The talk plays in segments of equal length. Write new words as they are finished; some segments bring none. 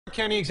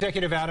County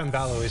Executive Adam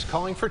Bello is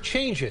calling for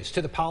changes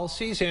to the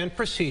policies and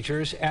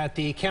procedures at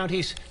the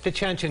county's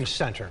detention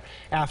center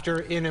after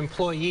an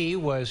employee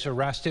was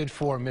arrested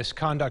for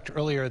misconduct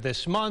earlier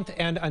this month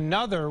and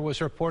another was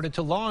reported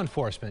to law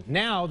enforcement.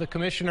 Now the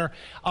commissioner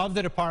of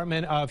the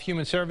Department of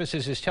Human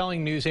Services is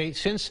telling News 8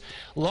 since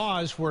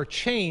laws were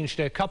changed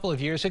a couple of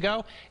years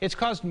ago, it's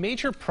caused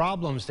major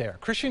problems there.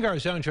 Christian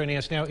Garzone joining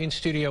us now in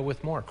studio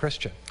with more.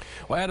 Christian.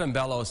 Well, Adam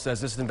Bello says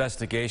this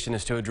investigation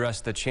is to address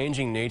the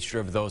changing nature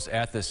of those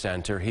at the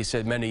center. He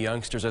said many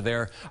youngsters are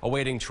there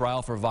awaiting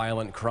trial for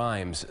violent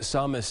crimes,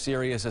 some as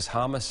serious as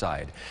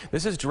homicide.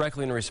 This is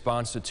directly in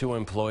response to two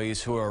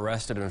employees who were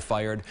arrested and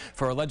fired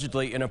for alleged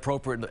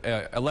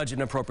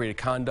inappropriate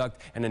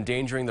conduct and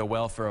endangering the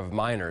welfare of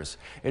minors.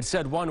 It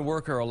said one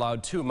worker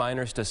allowed two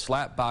minors to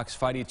slap box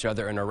fight each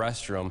other in a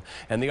restroom,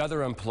 and the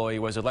other employee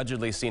was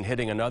allegedly seen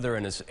hitting another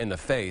in the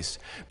face.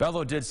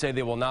 Bello did say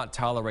they will not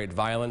tolerate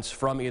violence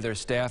from either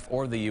staff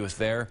or the youth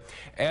there.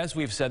 As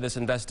we've said, this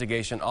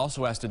investigation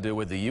also has to do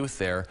with the youth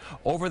there.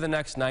 Over the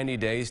next 90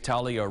 days,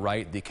 Talia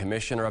Wright, the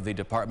commissioner of the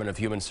Department of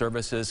Human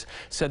Services,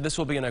 said this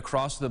will be an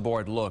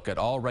across-the-board look at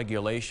all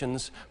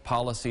regulations,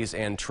 policies,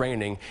 and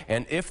training,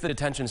 and if the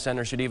detention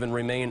center should even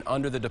remain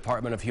under the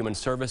Department of Human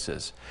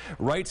Services.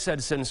 Wright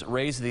said since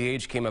Raise the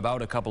Age came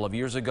about a couple of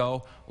years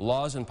ago,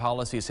 laws and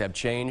policies have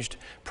changed.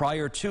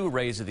 Prior to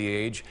Raise the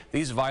Age,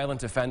 these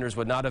violent offenders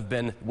would not have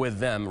been with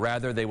them,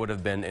 rather they would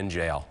have been in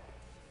jail.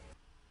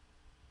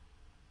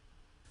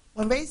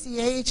 When Raise the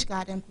Age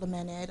got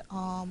implemented,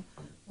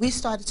 we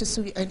started to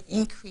see an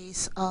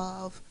increase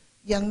of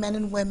young men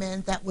and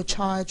women that were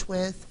charged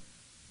with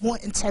more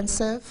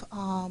intensive,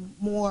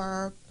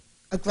 more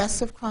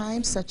aggressive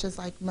crimes, such as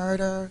like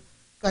murder,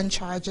 gun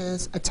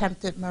charges,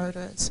 attempted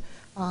murders,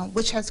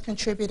 which has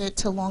contributed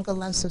to longer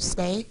lengths of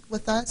stay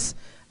with us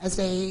as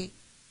they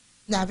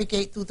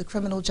navigate through the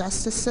criminal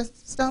justice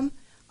system.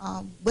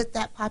 With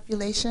that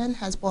population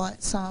has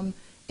brought some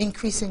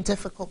increasing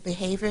difficult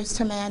behaviors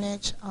to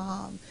manage.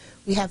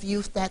 We have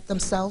youth that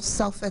themselves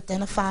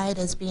self-identified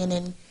as being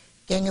in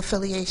gang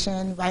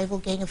affiliation, rival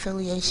gang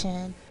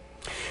affiliation.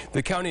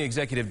 The county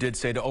executive did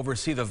say to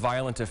oversee the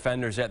violent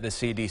offenders at the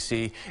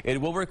CDC, it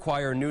will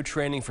require new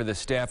training for the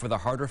staff with a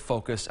harder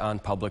focus on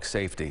public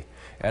safety.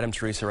 Adam,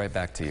 Teresa, right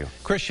back to you.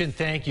 Christian,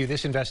 thank you.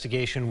 This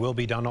investigation will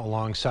be done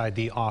alongside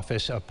the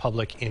Office of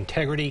Public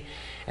Integrity,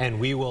 and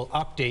we will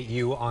update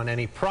you on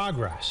any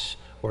progress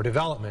or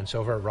developments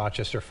over at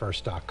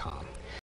rochesterfirst.com.